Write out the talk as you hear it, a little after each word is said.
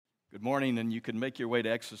Good morning, and you can make your way to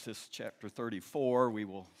Exodus chapter 34. We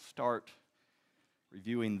will start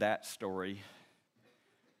reviewing that story.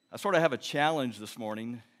 I sort of have a challenge this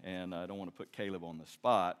morning, and I don't want to put Caleb on the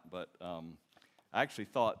spot, but I actually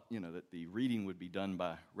thought, that the reading would be done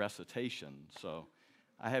by recitation. So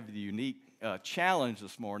I have the unique challenge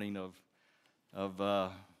this morning of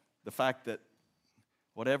the fact that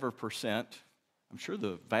whatever percent, I'm sure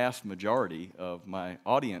the vast majority of my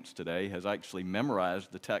audience today has actually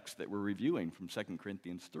memorized the text that we're reviewing from 2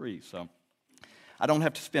 Corinthians 3. So I don't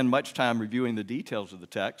have to spend much time reviewing the details of the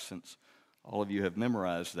text since all of you have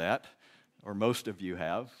memorized that, or most of you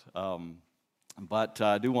have. But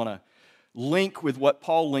I do want to link with what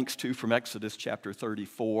Paul links to from Exodus chapter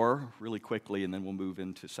 34 really quickly, and then we'll move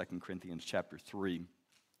into 2 Corinthians chapter 3.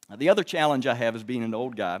 The other challenge I have is being an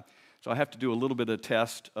old guy, so I have to do a little bit of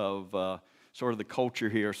test of sort of the culture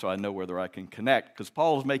here so I know whether I can connect. Because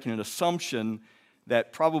Paul is making an assumption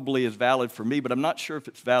that probably is valid for me, but I'm not sure if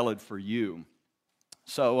it's valid for you.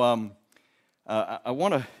 So I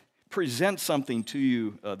want to present something to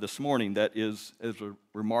you this morning that is a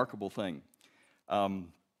remarkable thing.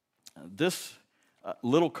 This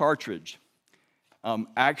little cartridge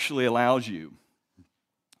actually allows you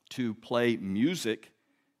to play music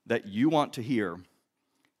that you want to hear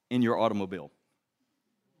in your automobile.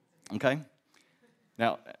 Okay?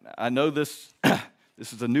 Now, I know this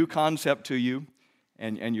is a new concept to you,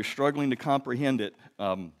 and you're struggling to comprehend it,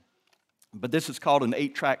 but this is called an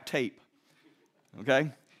 8-track tape, okay?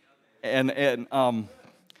 And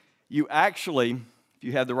you actually, if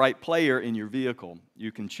you have the right player in your vehicle,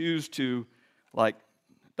 you can choose to, like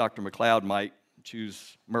Dr. McLeod might,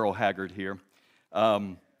 choose Merle Haggard here,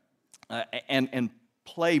 and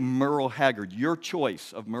play Merle Haggard, your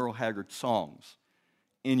choice of Merle Haggard songs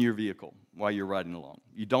in your vehicle while you're riding along.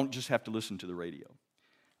 You don't just have to listen to the radio.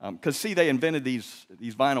 Because, see, they invented these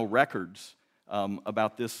vinyl records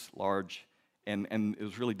about this large, and it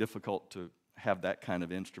was really difficult to have that kind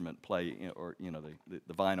of instrument play, or,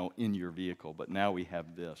 the vinyl in your vehicle. But now we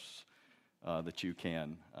have this that you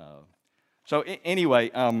can.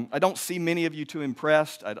 Anyway, I don't see many of you too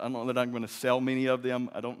impressed. I don't know that I'm going to sell many of them.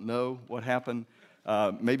 I don't know what happened.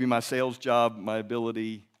 Maybe my sales job, my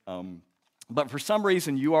ability. But for some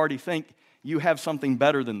reason, you already think you have something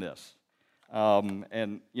better than this.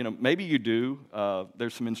 Maybe you do.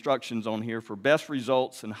 There's some instructions on here for best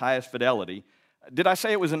results and highest fidelity. Did I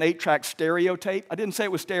say it was an 8-track stereo tape? I didn't say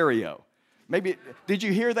it was stereo. Did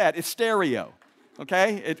you hear that? It's stereo,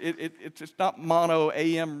 okay? It's not mono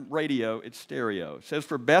AM radio, it's stereo. It says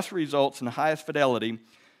for best results and highest fidelity,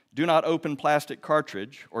 do not open plastic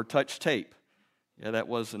cartridge or touch tape. Yeah, that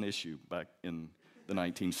was an issue back in the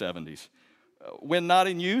 1970s. When not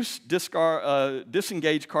in use,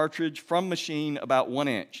 disengage cartridge from machine about 1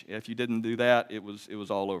 inch. If you didn't do that, it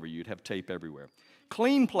was all over. You'd have tape everywhere.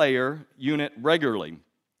 Clean player unit regularly,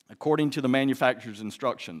 according to the manufacturer's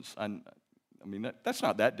instructions. That's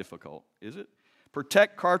not that difficult, is it?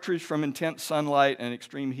 Protect cartridge from intense sunlight and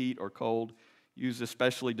extreme heat or cold. Use a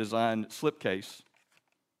specially designed slipcase,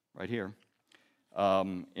 right here,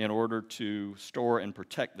 in order to store and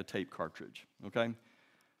protect the tape cartridge, okay?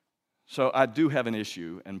 So I do have an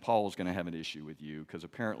issue, and Paul is going to have an issue with you, because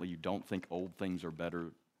apparently you don't think old things are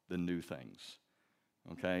better than new things,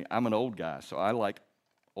 okay? I'm an old guy, so I like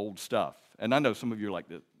old stuff. And I know some of you are like,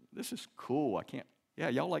 this is cool,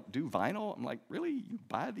 y'all like do vinyl? I'm like, really? You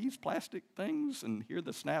buy these plastic things and hear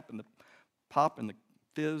the snap and the pop and the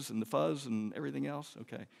fizz and the fuzz and everything else?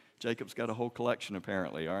 Okay, Jacob's got a whole collection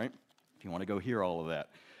apparently, all right? If you want to go hear all of that.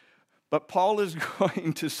 But Paul is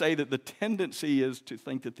going to say that the tendency is to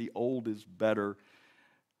think that the old is better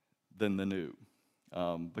than the new.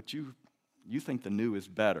 But you think the new is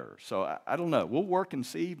better. So I don't know. We'll work and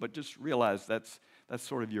see, but just realize that's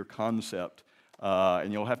sort of your concept.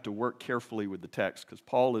 And you'll have to work carefully with the text, because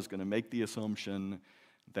Paul is going to make the assumption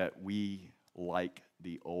that we like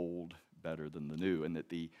the old better than the new, and that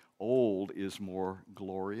the old is more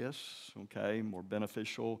glorious, okay, more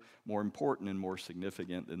beneficial, more important, and more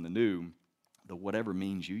significant than the new, the whatever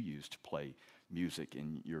means you use to play music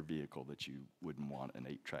in your vehicle that you wouldn't want an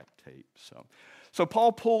 8-track tape. So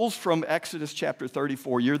Paul pulls from Exodus chapter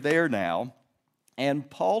 34. You're there now, and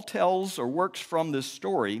Paul tells or works from this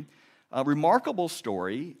story, a remarkable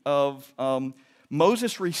story of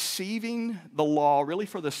Moses receiving the law really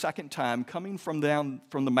for the second time, coming from down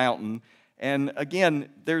from the mountain. And again,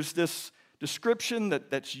 there's this description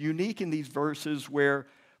that's unique in these verses where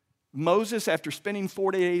Moses, after spending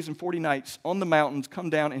 40 days and 40 nights on the mountains, come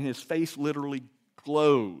down and his face literally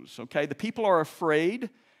glows, okay? The people are afraid,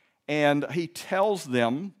 and he tells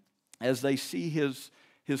them, as they see his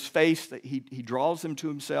his face, that he draws them to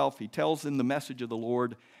himself, he tells them the message of the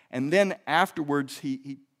Lord, and then afterwards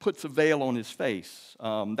he puts a veil on his face.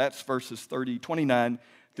 That's verses 29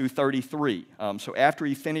 through 33. So after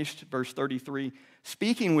he finished, verse 33,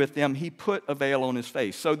 speaking with them, he put a veil on his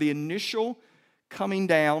face. So the initial coming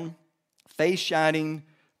down, face shining,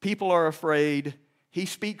 people are afraid, he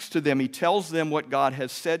speaks to them, he tells them what God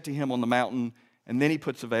has said to him on the mountain, and then he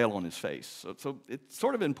puts a veil on his face. So it's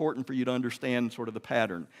sort of important for you to understand sort of the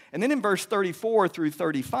pattern. And then in verse 34 through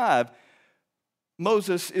 35,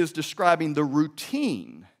 Moses is describing the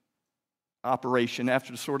routine operation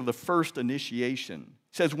after sort of the first initiation.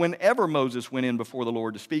 It says, whenever Moses went in before the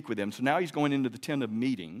Lord to speak with him, so now he's going into the tent of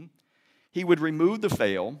meeting, he would remove the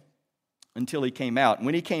veil until he came out. And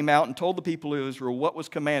when he came out and told the people of Israel what was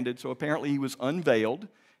commanded, so apparently he was unveiled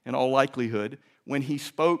in all likelihood, when he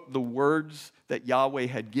spoke the words that Yahweh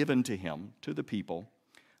had given to him, to the people.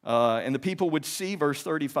 And the people would see, verse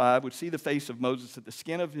 35, would see the face of Moses, that the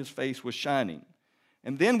skin of his face was shining.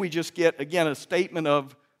 And then we just get, again, a statement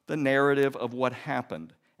of the narrative of what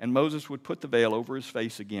happened. And Moses would put the veil over his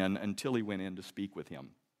face again until he went in to speak with him.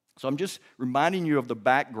 So I'm just reminding you of the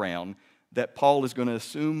background that Paul is going to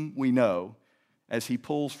assume we know as he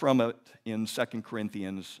pulls from it in 2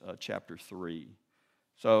 Corinthians chapter 3.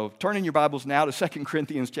 So turn in your Bibles now to 2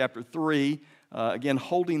 Corinthians chapter 3, again,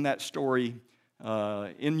 holding that story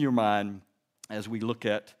in your mind as we look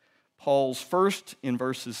at Paul's first in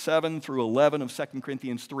verses 7 through 11 of 2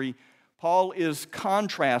 Corinthians 3. Paul is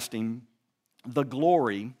contrasting the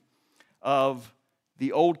glory of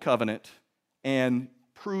the old covenant and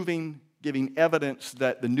giving evidence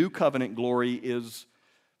that the new covenant glory is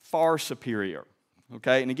far superior.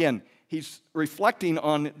 Okay, and again, he's reflecting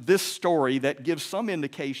on this story that gives some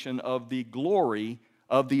indication of the glory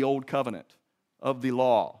of the old covenant, of the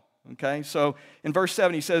law. Okay, so in verse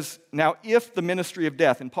 7 he says, now if the ministry of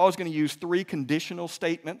death, and Paul's going to use three conditional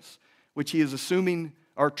statements, which he is assuming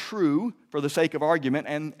are true for the sake of argument,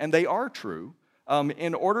 and they are true,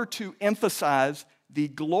 in order to emphasize the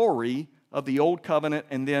glory of the old covenant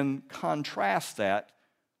and then contrast that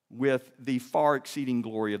with the far exceeding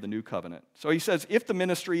glory of the new covenant. So he says, if the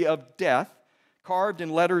ministry of death, carved in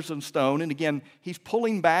letters of stone, and again, he's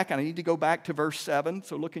pulling back, and I need to go back to verse 7,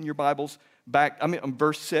 so look in your Bibles,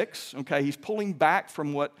 verse 6, okay, he's pulling back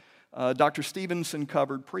from what Dr. Stevenson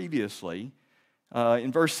covered previously.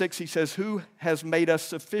 In verse 6, he says, who has made us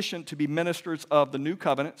sufficient to be ministers of the new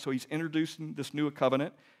covenant? So he's introducing this new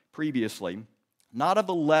covenant previously, not of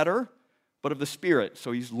the letter, but of the Spirit.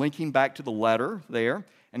 So he's linking back to the letter there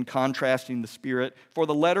and contrasting the Spirit. For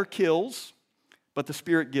the letter kills, but the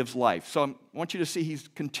Spirit gives life. So I want you to see he's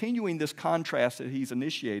continuing this contrast that he's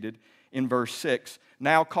initiated in verse 6,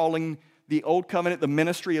 now calling the old covenant the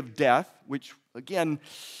ministry of death, which, again,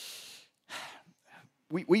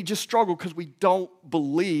 we just struggle because we don't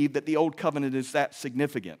believe that the old covenant is that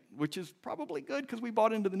significant, which is probably good because we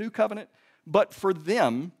bought into the new covenant. But for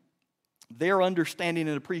them, their understanding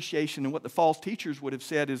and appreciation and what the false teachers would have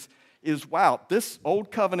said is wow, this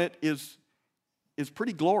old covenant is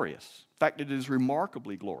pretty glorious. In fact, it is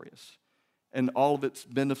remarkably glorious and all of its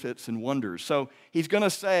benefits and wonders. So he's going to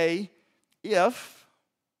say, if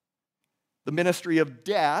the ministry of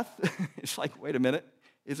death, it's like, wait a minute,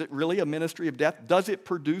 is it really a ministry of death? Does it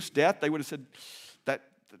produce death? They would have said, that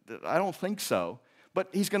I don't think so. But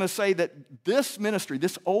he's going to say that this ministry,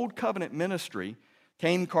 this old covenant ministry,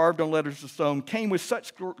 came carved on letters of stone, came with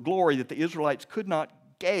such glory that the Israelites could not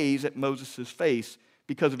gaze at Moses' face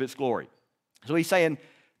because of its glory. So he's saying,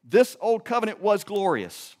 this old covenant was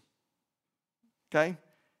glorious. Okay?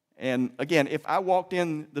 And again, if I walked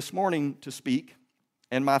in this morning to speak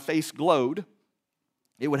and my face glowed,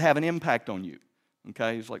 it would have an impact on you.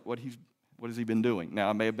 Okay? It's like, what has he been doing? Now,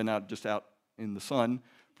 I may have been out in the sun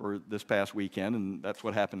for this past weekend, and that's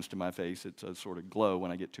what happens to my face. It's a sort of glow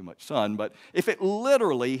when I get too much sun. But if it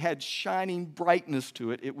literally had shining brightness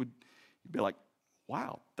to it, it would be like,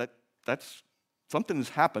 wow, that's something has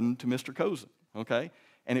happened to Mr. Kosin, okay?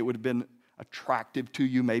 And it would have been attractive to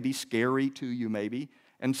you, maybe scary to you, maybe.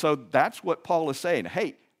 And so that's what Paul is saying.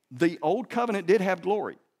 Hey, the old covenant did have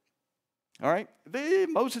glory. All right?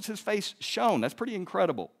 Moses' face shone. That's pretty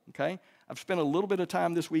incredible, okay? I've spent a little bit of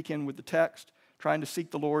time this weekend with the text trying to seek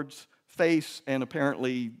the Lord's face, and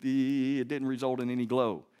apparently it didn't result in any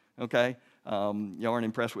glow, okay? You aren't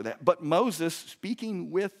impressed with that. But Moses, speaking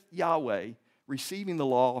with Yahweh, receiving the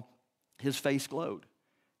law, his face glowed.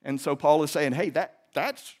 And so Paul is saying, hey, that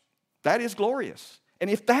is glorious. And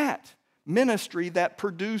if that ministry that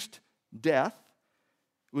produced death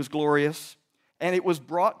was glorious, and it was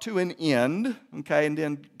brought to an end, okay, and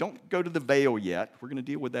then don't go to the veil yet. We're going to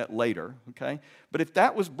deal with that later, okay? But if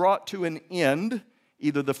that was brought to an end,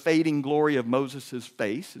 either the fading glory of Moses'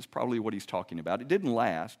 face is probably what he's talking about. It didn't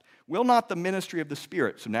last. Will not the ministry of the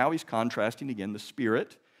Spirit, so now he's contrasting again the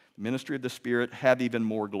Spirit, the ministry of the Spirit, have even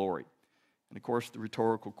more glory? And of course, the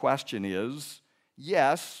rhetorical question is,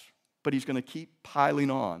 yes, but he's going to keep piling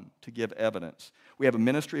on to give evidence. We have a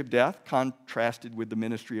ministry of death contrasted with the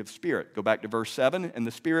ministry of spirit. Go back to verse 7, and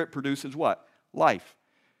the Spirit produces what? Life.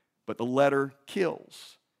 But the letter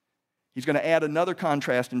kills. He's going to add another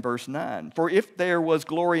contrast in verse 9. For if there was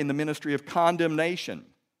glory in the ministry of condemnation,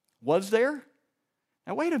 was there?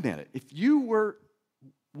 Now wait a minute. If you were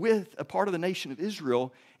with a part of the nation of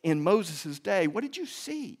Israel in Moses' day, what did you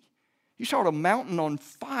see? You saw a mountain on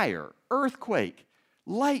fire, earthquake,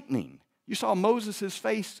 lightning. You saw Moses'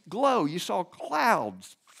 face glow. You saw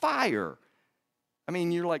clouds, fire. I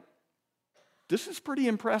mean, you're like, this is pretty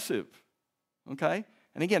impressive, okay?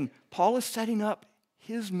 And again, Paul is setting up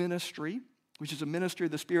his ministry, which is a ministry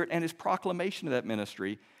of the Spirit, and his proclamation of that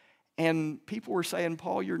ministry. And people were saying,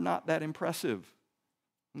 Paul, you're not that impressive,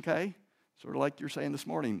 okay? Sort of like you're saying this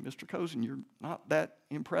morning, Mr. Kosin, you're not that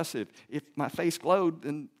impressive. If my face glowed,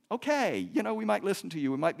 then okay, we might listen to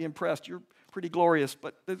you. We might be impressed. You're pretty glorious,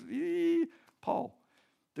 but Paul,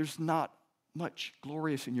 there's not much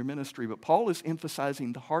glorious in your ministry. But Paul is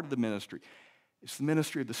emphasizing the heart of the ministry. It's the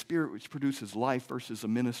ministry of the Spirit which produces life versus the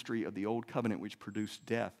ministry of the Old Covenant which produced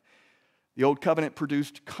death. The Old Covenant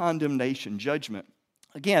produced condemnation, judgment.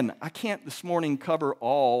 Again, I can't this morning cover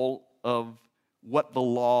all of what the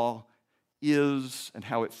law is and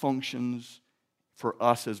how it functions for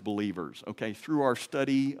us as believers. Okay, through our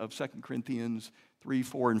study of 2 Corinthians 3,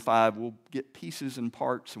 4, and 5, we'll get pieces and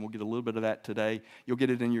parts, and we'll get a little bit of that today. You'll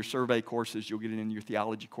get it in your survey courses. You'll get it in your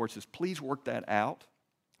theology courses. Please work that out.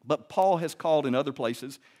 But Paul has called in other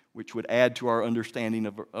places, which would add to our understanding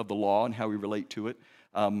of the law and how we relate to it,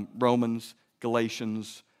 Romans,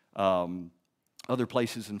 Galatians, other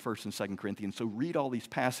places in 1 and 2 Corinthians. So read all these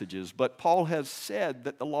passages. But Paul has said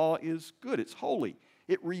that the law is good. It's holy.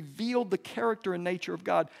 It revealed the character and nature of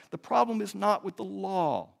God. The problem is not with the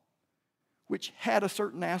law, which had a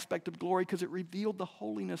certain aspect of glory because it revealed the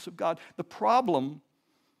holiness of God. The problem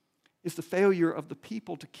is the failure of the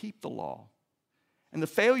people to keep the law. And the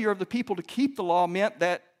failure of the people to keep the law meant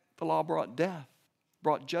that the law brought death,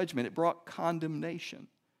 brought judgment, it brought condemnation.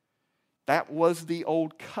 That was the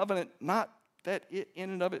old covenant, not that it in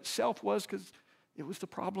and of itself was, because it was the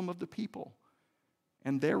problem of the people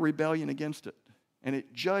and their rebellion against it. And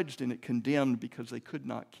it judged and it condemned because they could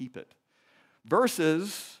not keep it.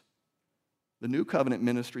 Versus the new covenant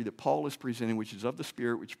ministry that Paul is presenting, which is of the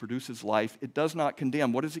Spirit, which produces life. It does not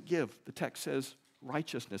condemn. What does it give? The text says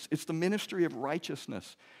righteousness. It's the ministry of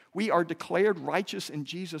righteousness. We are declared righteous in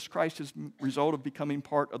Jesus Christ as a result of becoming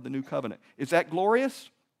part of the new covenant. Is that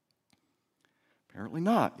glorious? Apparently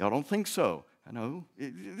not. Y'all don't think so. I know.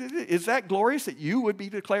 Is that glorious that you would be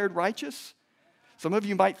declared righteous? Some of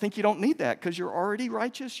you might think you don't need that because you're already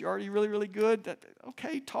righteous. You're already really, really good.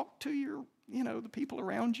 Okay, talk to your, the people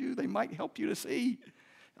around you. They might help you to see.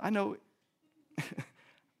 I know.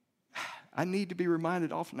 I need to be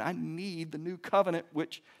reminded often, I need the new covenant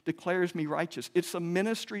which declares me righteous. It's a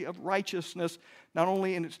ministry of righteousness, not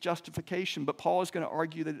only in its justification, but Paul is going to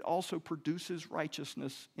argue that it also produces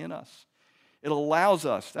righteousness in us. It allows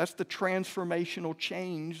us, that's the transformational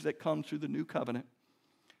change that comes through the new covenant,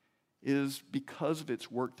 is because of its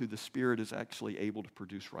work through the Spirit is actually able to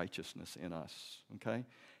produce righteousness in us, okay?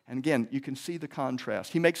 And again, you can see the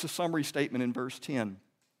contrast. He makes a summary statement in verse 10.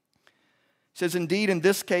 It says, indeed, in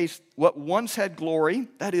this case, what once had glory,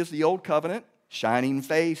 that is the old covenant, shining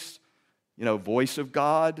face, voice of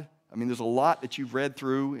God. I mean, there's a lot that you've read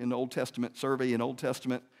through in the Old Testament survey in Old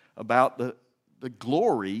Testament about the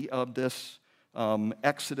glory of this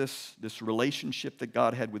Exodus, this relationship that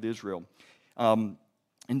God had with Israel.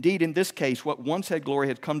 Indeed, in this case, what once had glory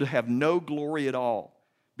had come to have no glory at all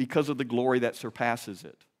because of the glory that surpasses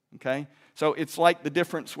it. Okay? So it's like the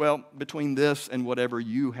difference, between this and whatever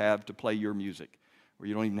you have to play your music, where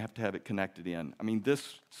you don't even have to have it connected in. I mean,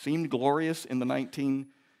 this seemed glorious in the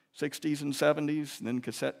 1960s and 70s, and then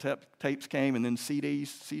cassette tapes came, and then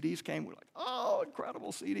CDs came. We're like, oh,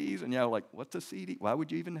 incredible CDs. And like, what's a CD? Why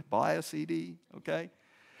would you even buy a CD? Okay?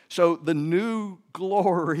 So the new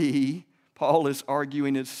glory, Paul is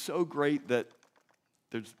arguing, is so great that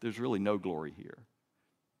there's really no glory here.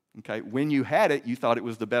 Okay, when you had it, you thought it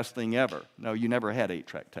was the best thing ever. No, you never had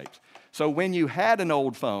 8-track tapes. So when you had an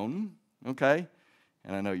old phone, okay,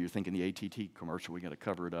 And I know you're thinking the ATT commercial, we got to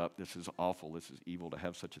cover it up. This is awful. This is evil to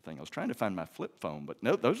have such a thing. I was trying to find my flip phone, but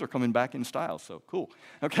no, those are coming back in style, so cool.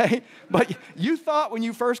 Okay? But you thought when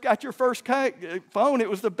you first got your first phone, it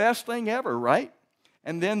was the best thing ever, right?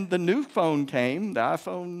 And then the new phone came, the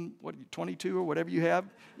iPhone 22 or whatever you have.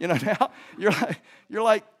 Now you're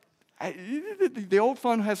like, the old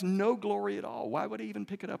phone has no glory at all. Why would I even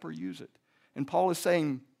pick it up or use it? And Paul is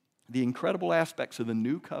saying the incredible aspects of the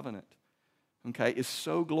new covenant, okay, is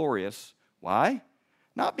so glorious. Why?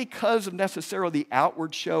 Not because of necessarily the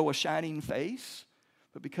outward show, a shining face,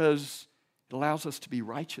 but because it allows us to be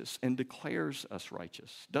righteous and declares us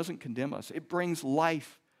righteous. Doesn't condemn us. It brings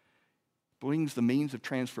life, brings the means of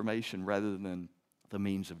transformation rather than the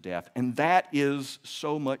means of death. And that is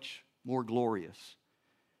so much more glorious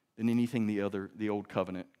than anything the old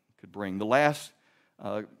covenant could bring. The last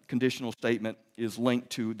conditional statement is linked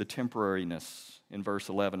to the temporariness in verse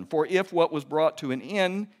 11. For if what was brought to an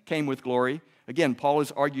end came with glory, again, Paul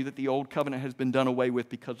has argued that the old covenant has been done away with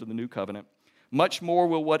because of the new covenant, much more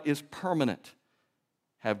will what is permanent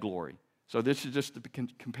have glory. So this is just the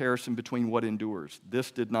comparison between what endures. This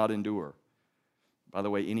did not endure. By the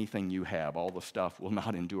way, anything you have, all the stuff will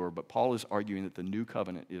not endure. But Paul is arguing that the new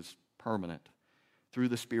covenant is permanent. Through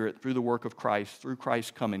the Spirit, through the work of Christ, through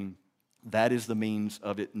Christ's coming, that is the means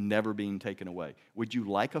of it never being taken away. Would you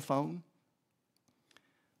like a phone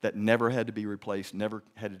that never had to be replaced, never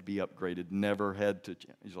had to be upgraded, never had to...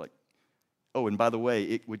 He's like, oh, and by the way,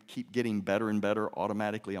 it would keep getting better and better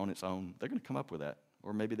automatically on its own. They're going to come up with that.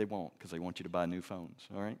 Or maybe they won't because they want you to buy new phones,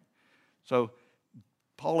 all right? So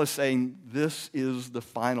Paul is saying this is the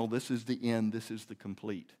final, this is the end, this is the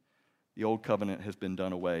complete. The old covenant has been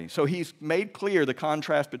done away. So he's made clear the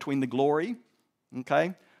contrast between the glory,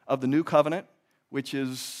 okay, of the new covenant, which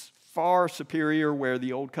is far superior where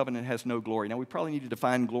the old covenant has no glory. Now, we probably need to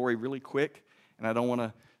define glory really quick, and I don't want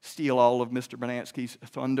to steal all of Mr. Bernansky's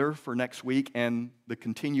thunder for next week and the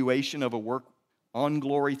continuation of a work on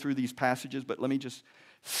glory through these passages, but let me just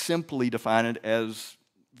simply define it as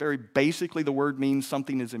very basically the word means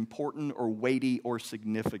something is important or weighty or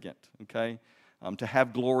significant, okay? To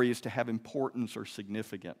have glory is to have importance or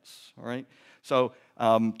significance, all right? So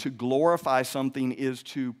to glorify something is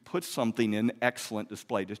to put something in excellent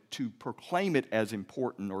display, to proclaim it as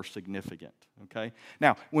important or significant, okay?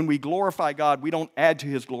 Now, when we glorify God, we don't add to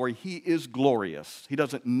His glory. He is glorious. He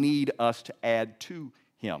doesn't need us to add to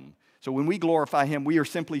Him. So when we glorify Him, we are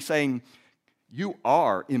simply saying, you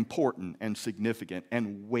are important and significant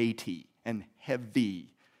and weighty and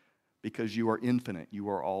heavy because you are infinite. You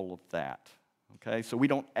are all of that. Okay, so we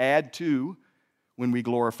don't add to when we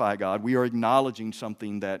glorify God. We are acknowledging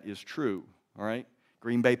something that is true, all right?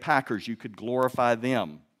 Green Bay Packers, you could glorify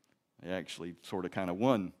them. They actually sort of kind of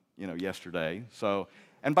won, yesterday. So,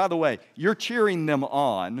 and by the way, you're cheering them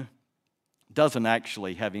on doesn't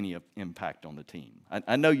actually have any impact on the team.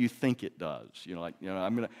 I know you think it does.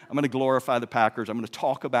 I'm going to glorify the Packers. I'm going to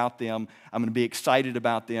talk about them. I'm going to be excited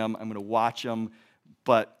about them. I'm going to watch them.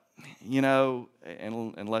 But,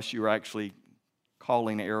 unless you're actually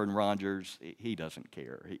calling Aaron Rodgers, he doesn't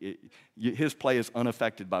care. His play is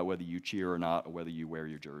unaffected by whether you cheer or not or whether you wear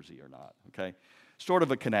your jersey or not, okay? Sort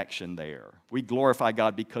of a connection there. We glorify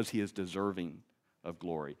God because He is deserving of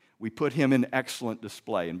glory. We put Him in excellent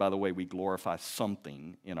display. And by the way, we glorify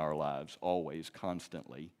something in our lives always,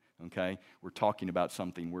 constantly, okay? We're talking about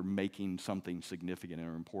something. We're making something significant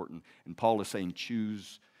and important. And Paul is saying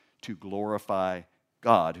choose to glorify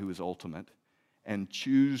God, who is ultimate, and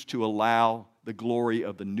choose to allow the glory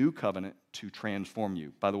of the new covenant to transform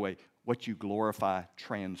you. By the way, what you glorify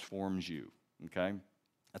transforms you, okay?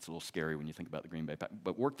 That's a little scary when you think about the Green Bay Packers,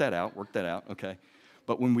 but work that out, okay?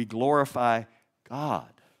 But when we glorify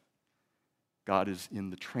God, God is in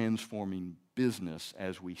the transforming business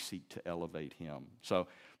as we seek to elevate Him. So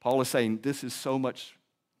Paul is saying this is so much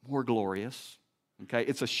more glorious. Okay,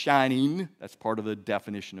 it's a shining, that's part of the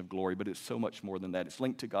definition of glory, but it's so much more than that. It's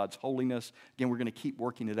linked to God's holiness. Again, we're going to keep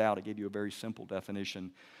working it out. I gave you a very simple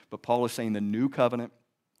definition. But Paul is saying the new covenant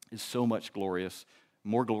is so much glorious,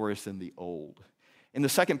 more glorious than the old. In the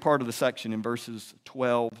second part of the section, in verses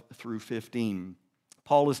 12 through 15,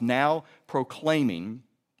 Paul is now proclaiming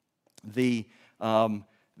the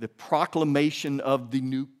proclamation of the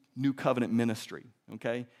new covenant ministry,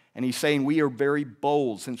 okay? And he's saying we are very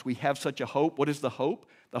bold since we have such a hope. What is the hope?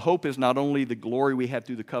 The hope is not only the glory we have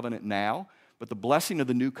through the covenant now, but the blessing of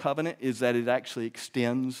the new covenant is that it actually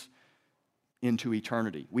extends into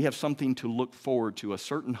eternity. We have something to look forward to, a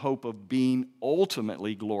certain hope of being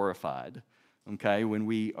ultimately glorified, okay, when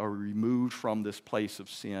we are removed from this place of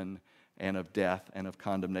sin and of death and of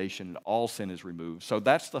condemnation, and all sin is removed. So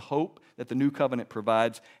that's the hope that the new covenant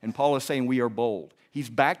provides, and Paul is saying we are bold. He's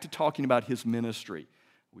back to talking about his ministry.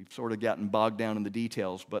 We've sort of gotten bogged down in the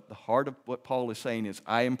details, but the heart of what Paul is saying is,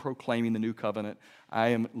 I am proclaiming the new covenant, I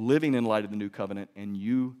am living in light of the new covenant, and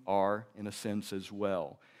you are, in a sense, as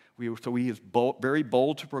well. So he is very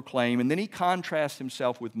bold to proclaim, and then he contrasts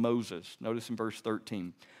himself with Moses. Notice in verse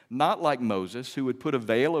 13, not like Moses, who would put a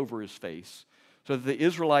veil over his face, so that the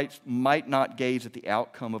Israelites might not gaze at the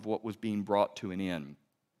outcome of what was being brought to an end.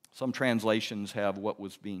 Some translations have what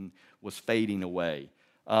was fading away.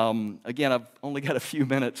 Again, I've only got a few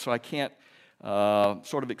minutes, so I can't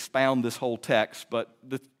sort of expound this whole text, but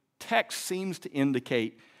the text seems to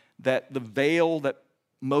indicate that the veil that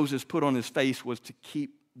Moses put on his face was to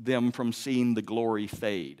keep them from seeing the glory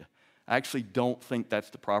fade. I actually don't think that's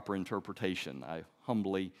the proper interpretation. I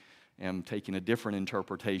humbly am taking a different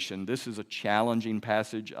interpretation. This is a challenging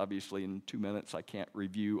passage. Obviously, in 2 minutes, I can't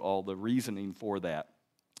review all the reasoning for that.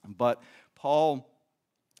 But Paul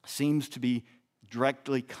seems to be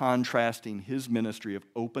directly contrasting his ministry of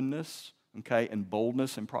openness, and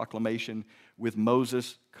boldness and proclamation with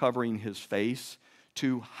Moses covering his face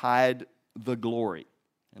to hide the glory.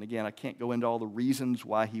 And again, I can't go into all the reasons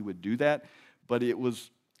why he would do that, but it was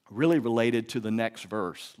really related to the next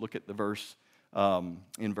verse. Look at the verse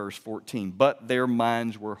in verse 14. But their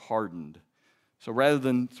minds were hardened. So rather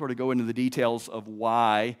than sort of go into the details of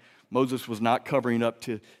why Moses was not covering up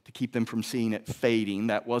to keep them from seeing it fading,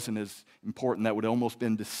 that wasn't as important. That would almost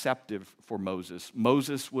been deceptive for Moses.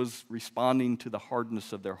 Moses was responding to the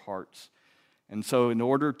hardness of their hearts. And so in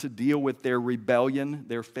order to deal with their rebellion,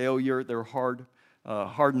 their failure, their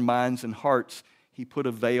hardened minds and hearts, he put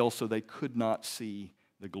a veil so they could not see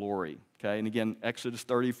the glory. And again, Exodus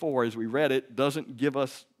 34, as we read it, doesn't give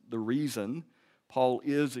us the reason. Paul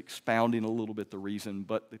is expounding a little bit the reason,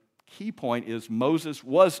 but the key point is Moses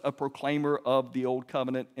was a proclaimer of the old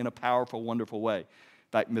covenant in a powerful, wonderful way. In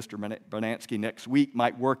fact, Mr. Bernansky next week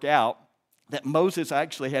might work out that Moses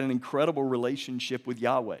actually had an incredible relationship with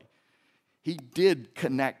Yahweh. He did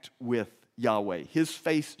connect with Yahweh. His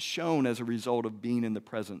face shone as a result of being in the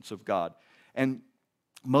presence of God. And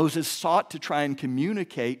Moses sought to try and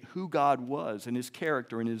communicate who God was and his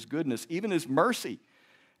character and his goodness, even his mercy.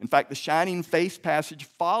 In fact, the shining face passage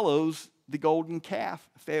follows the golden calf,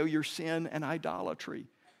 failure, sin, and idolatry.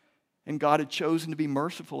 And God had chosen to be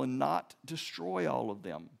merciful and not destroy all of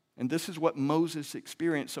them. And this is what Moses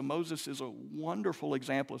experienced. So Moses is a wonderful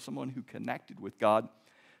example of someone who connected with God.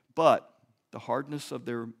 But the hardness of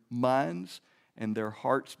their minds and their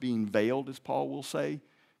hearts being veiled, as Paul will say,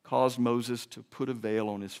 caused Moses to put a veil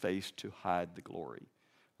on his face to hide the glory.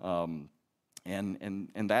 And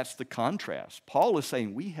that's the contrast. Paul is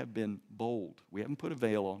saying we have been bold. We haven't put a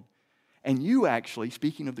veil on. And you actually,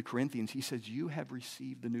 speaking of the Corinthians, he says you have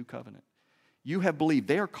received the new covenant. You have believed.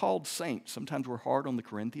 They are called saints. Sometimes we're hard on the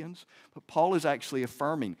Corinthians, but Paul is actually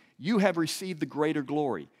affirming you have received the greater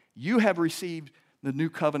glory. You have received the new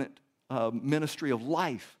covenant ministry of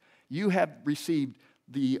life. You have received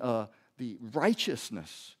the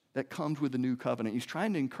righteousness that comes with the new covenant. He's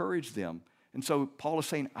trying to encourage them. And so Paul is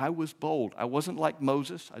saying, I was bold. I wasn't like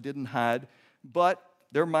Moses. I didn't hide. But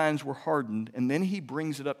their minds were hardened. And then he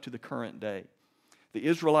brings it up to the current day. The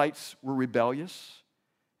Israelites were rebellious.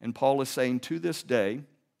 And Paul is saying to this day,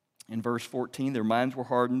 in verse 14, their minds were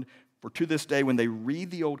hardened. For to this day, when they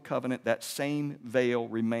read the old covenant, that same veil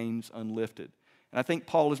remains unlifted. And I think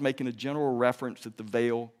Paul is making a general reference that the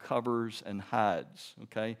veil covers and hides.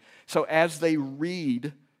 So as they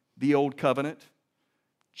read the old covenant,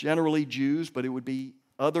 generally Jews, but it would be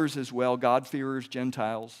others as well, God-fearers,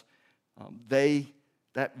 Gentiles,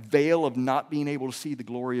 that veil of not being able to see the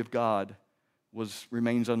glory of God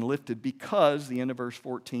remains unlifted because, the end of verse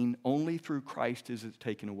 14, only through Christ is it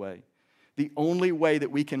taken away. The only way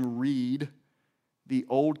that we can read the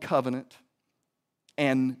old covenant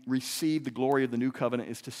and receive the glory of the new covenant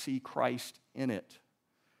is to see Christ in it.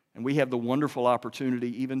 And we have the wonderful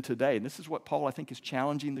opportunity even today. And this is what Paul, I think, is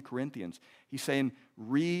challenging the Corinthians. He's saying,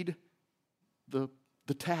 read the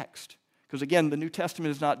text. Because again, the New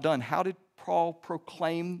Testament is not done. How did Paul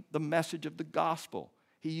proclaim the message of the gospel?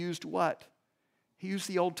 He used what? He used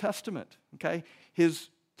the Old Testament. His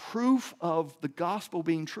proof of the gospel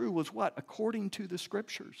being true was what? According to the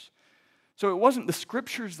Scriptures. So it wasn't the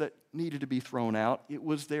Scriptures that needed to be thrown out. It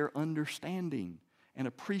was their understanding and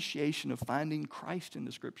appreciation of finding Christ in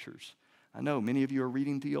the Scriptures. I know many of you are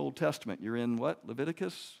reading the Old Testament. You're in what?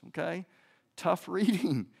 Leviticus? Tough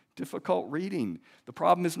reading, difficult reading. The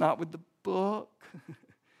problem is not with the book.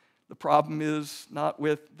 The problem is not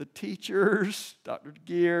with the teachers, Dr.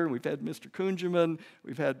 Gear, we've had Mr. Kunjaman,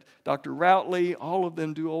 we've had Dr. Routley, all of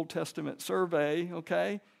them do Old Testament survey,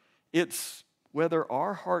 okay? It's whether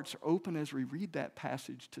our hearts are open as we read that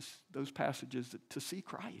passage, to those passages to see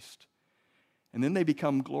Christ. And then they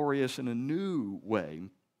become glorious in a new way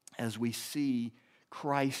as we see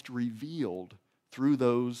Christ revealed through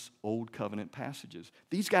those Old Covenant passages.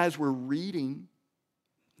 These guys were reading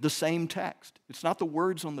the same text. It's not the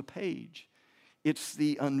words on the page. It's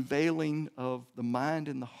the unveiling of the mind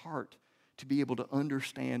and the heart to be able to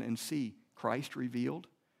understand and see Christ revealed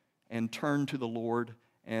and turn to the Lord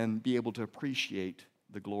and be able to appreciate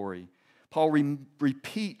the glory. Paul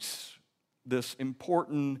repeats this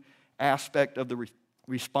important aspect of the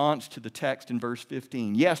response to the text in verse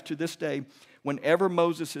 15. Yes, to this day, whenever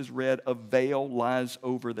Moses is read, a veil lies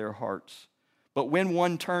over their hearts. But when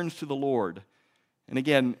one turns to the Lord, and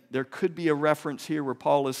again, there could be a reference here where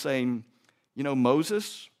Paul is saying, you know,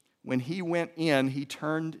 Moses, when he went in, he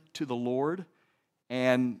turned to the Lord,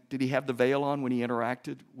 and did he have the veil on when he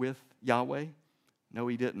interacted with Yahweh? No,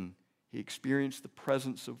 he didn't. He experienced the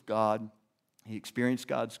presence of God. He experienced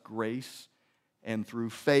God's grace, and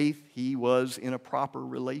through faith, he was in a proper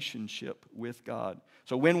relationship with God.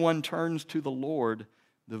 So when one turns to the Lord,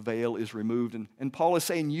 the veil is removed. And Paul is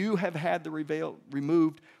saying, you have had the veil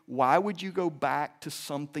removed. Why would you go back to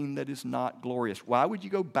something that is not glorious? Why would you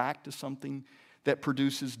go back to something that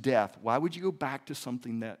produces death? Why would you go back to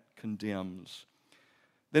something that condemns?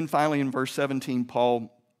 Then finally in verse 17,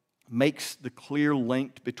 Paul makes the clear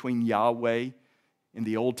link between Yahweh in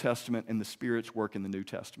the Old Testament and the Spirit's work in the New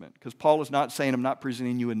Testament. Because Paul is not saying, I'm not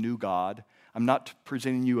presenting you a new God. I'm not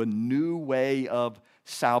presenting you a new way of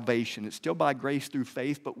salvation. It's still by grace through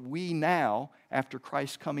faith, but we now, after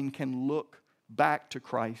Christ's coming, can look back to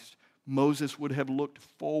Christ. Moses would have looked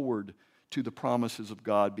forward to the promises of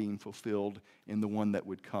God being fulfilled in the one that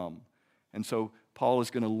would come. And so Paul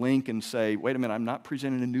is going to link and say, wait a minute, I'm not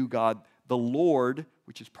presenting a new God. The Lord,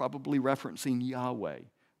 which is probably referencing Yahweh,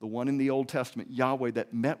 the one in the Old Testament, Yahweh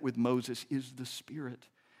that met with Moses, is the Spirit.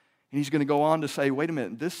 And he's going to go on to say, wait a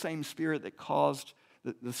minute, this same Spirit that caused,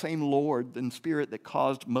 the same Lord and Spirit that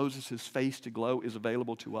caused Moses' face to glow is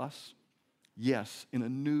available to us? Yes, in a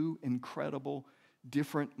new, incredible,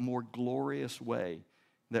 different, more glorious way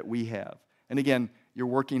that we have. And again, you're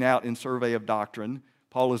working out in survey of doctrine.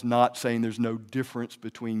 Paul is not saying there's no difference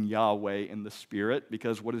between Yahweh and the Spirit,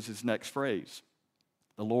 because what is his next phrase?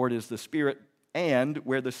 The Lord is the Spirit, and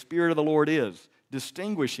where the Spirit of the Lord is,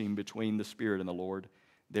 distinguishing between the Spirit and the Lord,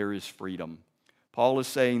 there is freedom. Paul is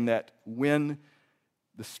saying that when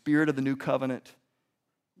the Spirit of the new covenant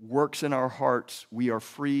works in our hearts, we are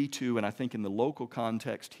free to, and I think in the local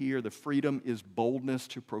context here, the freedom is boldness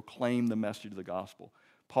to proclaim the message of the gospel.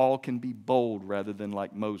 Paul can be bold rather than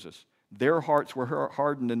like Moses. Their hearts were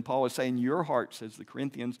hardened, and Paul is saying, your hearts, says the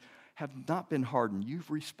Corinthians, have not been hardened. You've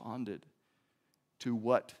responded to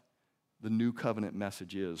what the new covenant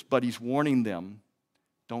message is. But he's warning them,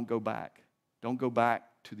 don't go back. Don't go back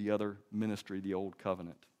to the other ministry, the old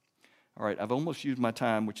covenant. All right, I've almost used my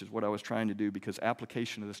time, which is what I was trying to do, because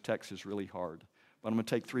application of this text is really hard. But I'm going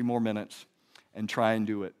to take 3 more minutes and try and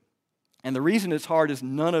do it. And the reason it's hard is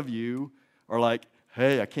none of you are like,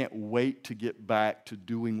 hey, I can't wait to get back to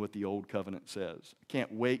doing what the old covenant says. I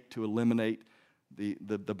can't wait to eliminate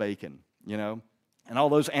the bacon, you know? And all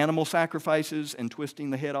those animal sacrifices and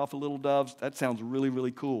twisting the head off of little doves, that sounds really,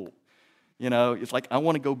 really cool. You know, it's like, I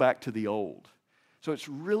want to go back to the old. So it's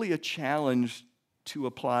really a challenge to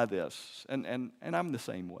apply this. And I'm the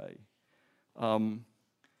same way.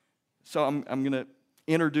 So I'm going to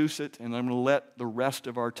introduce it, and I'm going to let the rest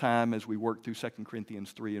of our time as we work through 2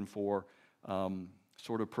 Corinthians 3 and 4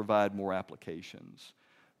 sort of provide more applications.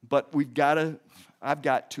 But I've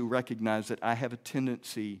got to recognize that I have a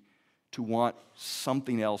tendency to want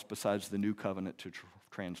something else besides the new covenant to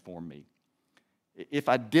transform me. If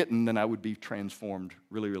I didn't, then I would be transformed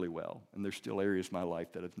really, really well. And there's still areas of my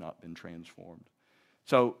life that have not been transformed.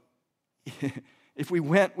 So if we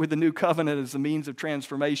went with the new covenant as the means of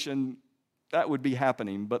transformation, that would be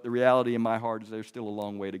happening. But the reality in my heart is there's still a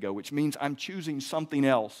long way to go, which means I'm choosing something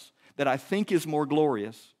else that I think is more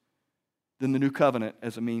glorious than the new covenant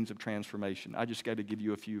as a means of transformation. I just got to give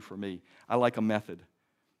you a few for me. I like a method.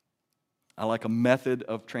 I like a method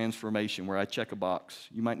of transformation where I check a box.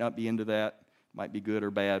 You might not be into that. It might be good or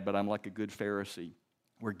bad, but I'm like a good Pharisee,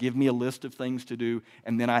 where give me a list of things to do,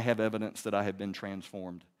 and then I have evidence that I have been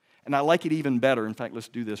transformed. And I like it even better. In fact, let's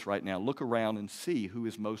do this right now. Look around and see who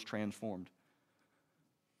is most transformed.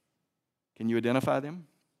 Can you identify them?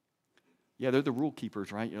 Yeah, they're the rule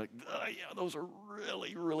keepers, right? You're like, oh, yeah, those are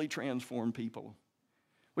really, really transformed people.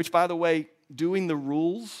 Which, by the way, doing the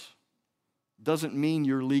rules doesn't mean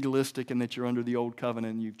you're legalistic and that you're under the old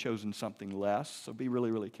covenant and you've chosen something less. So be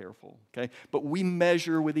really, really careful, okay? But we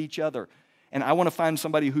measure with each other. And I want to find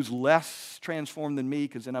somebody who's less transformed than me,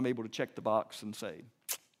 because then I'm able to check the box and say,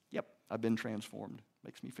 yep, I've been transformed.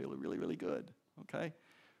 Makes me feel really, really good, okay?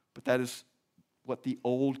 But that is what the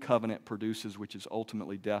old covenant produces, which is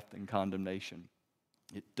ultimately death and condemnation.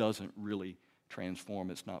 It doesn't really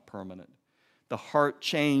transform. It's not permanent. The heart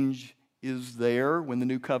change is there when the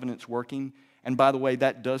new covenant's working. And by the way,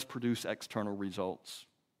 that does produce external results.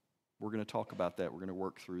 We're going to talk about that. We're going to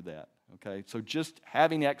work through that, okay? So just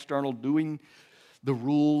having external, doing the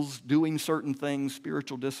rules, doing certain things,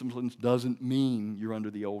 spiritual disciplines, doesn't mean you're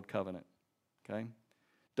under the old covenant, okay?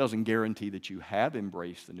 Doesn't guarantee that you have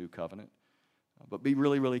embraced the new covenant. But be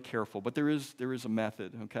really, really careful. But there is a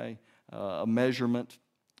method, okay? A measurement,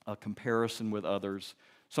 a comparison with others.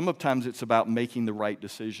 Sometimes it's about making the right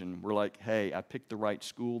decision. We're like, hey, I picked the right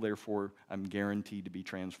school, therefore I'm guaranteed to be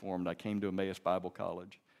transformed. I came to Emmaus Bible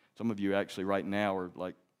College. Some of you actually right now are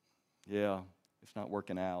like, yeah, it's not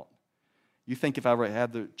working out. You think if I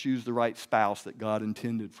had to choose the right spouse that God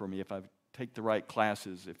intended for me, if I take the right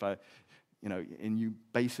classes, if I, and you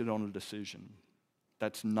base it on a decision.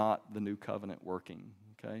 That's not the new covenant working,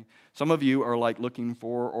 okay? Some of you are like looking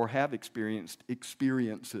for or have experienced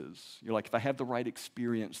experiences. You're like, if I have the right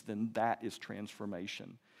experience, then that is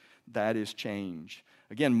transformation. That is change.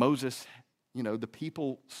 Again, Moses, the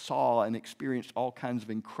people saw and experienced all kinds of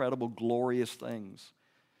incredible, glorious things.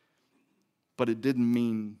 But it didn't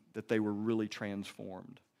mean that they were really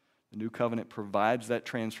transformed. The new covenant provides that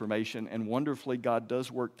transformation, and wonderfully, God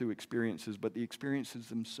does work through experiences, but the experiences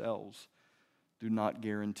themselves do not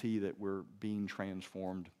guarantee that we're being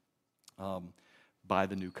transformed by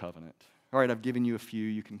the new covenant. All right, I've given you a few.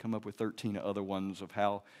 You can come up with 13 other ones of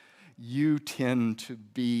how you tend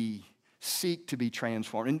to seek to be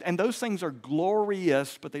transformed. And those things are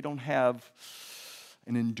glorious, but they don't have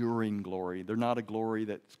an enduring glory. They're not a glory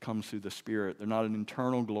that comes through the Spirit. They're not an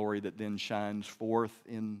internal glory that then shines forth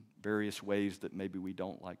in various ways that maybe we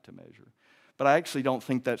don't like to measure. But I actually don't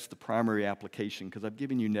think that's the primary application, because I've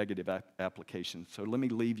given you negative applications. So let me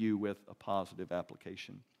leave you with a positive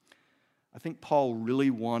application. I think Paul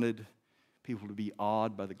really wanted people to be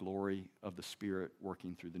awed by the glory of the Spirit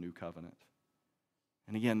working through the new covenant.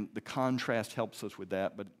 And again, the contrast helps us with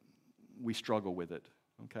that, but we struggle with it,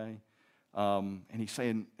 okay? And he's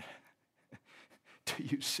saying, do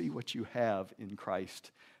you see what you have in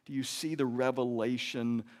Christ? Do you see the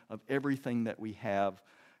revelation of everything that we have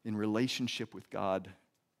in relationship with God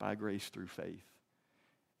by grace through faith?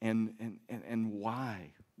 And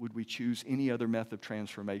why would we choose any other method of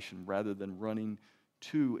transformation rather than running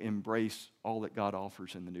to embrace all that God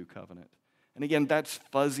offers in the new covenant? And again, that's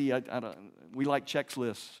fuzzy. We like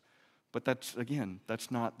checklists, but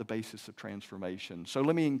that's not the basis of transformation. So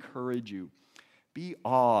let me encourage you, be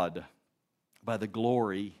awed by the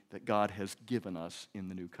glory that God has given us in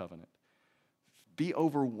the new covenant. Be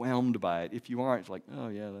overwhelmed by it. If you aren't, it's like, oh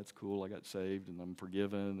yeah, that's cool. I got saved and I'm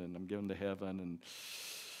forgiven and I'm going to heaven. And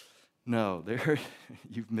no,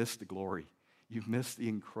 you've missed the glory. You've missed the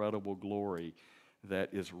incredible glory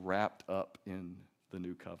that is wrapped up in the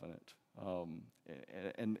new covenant.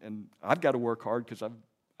 And I've got to work hard because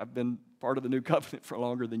I've been part of the new covenant for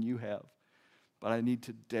longer than you have. But I need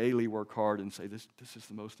to daily work hard and say, this is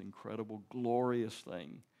the most incredible, glorious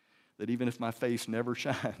thing, that even if my face never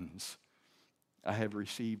shines, I have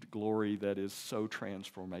received glory that is so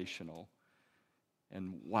transformational.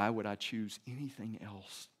 And why would I choose anything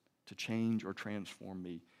else to change or transform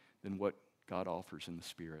me than what God offers in the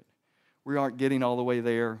Spirit? We aren't getting all the way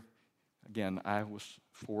there. Again, I was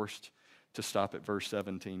forced to stop at verse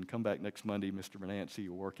 17. Come back next Monday, Mr. Menancy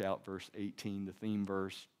will work out verse 18, the theme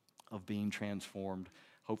verse of being transformed.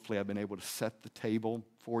 Hopefully I've been able to set the table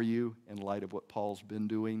for you in light of what Paul's been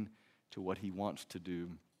doing to what he wants to do,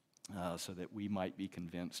 so that we might be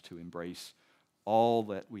convinced to embrace all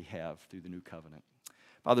that we have through the new covenant.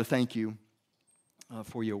 Father, thank you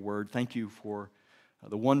for your word. Thank you for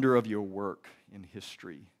the wonder of your work in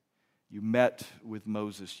history. You met with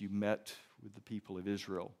Moses. You met with the people of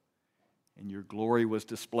Israel. And your glory was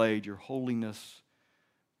displayed. Your holiness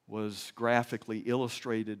was graphically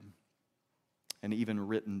illustrated and even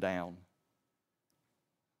written down.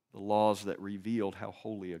 The laws that revealed how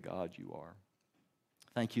holy a God you are.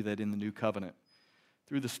 Thank you that in the new covenant,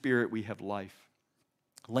 through the Spirit, we have life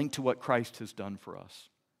linked to what Christ has done for us.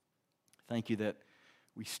 Thank you that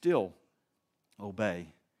we still obey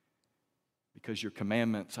because your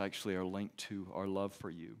commandments actually are linked to our love for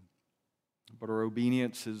you. But our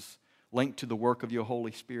obedience is linked to the work of your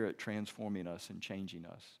Holy Spirit transforming us and changing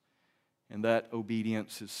us. And that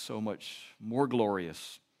obedience is so much more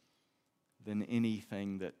glorious than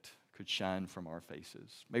anything that could shine from our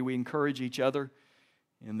faces. May we encourage each other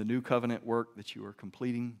in the new covenant work that you are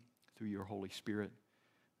completing through your Holy Spirit.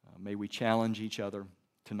 May we challenge each other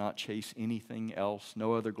to not chase anything else,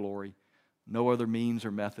 no other glory, no other means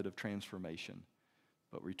or method of transformation,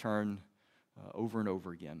 but return over and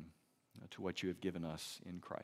over again to what you have given us in Christ.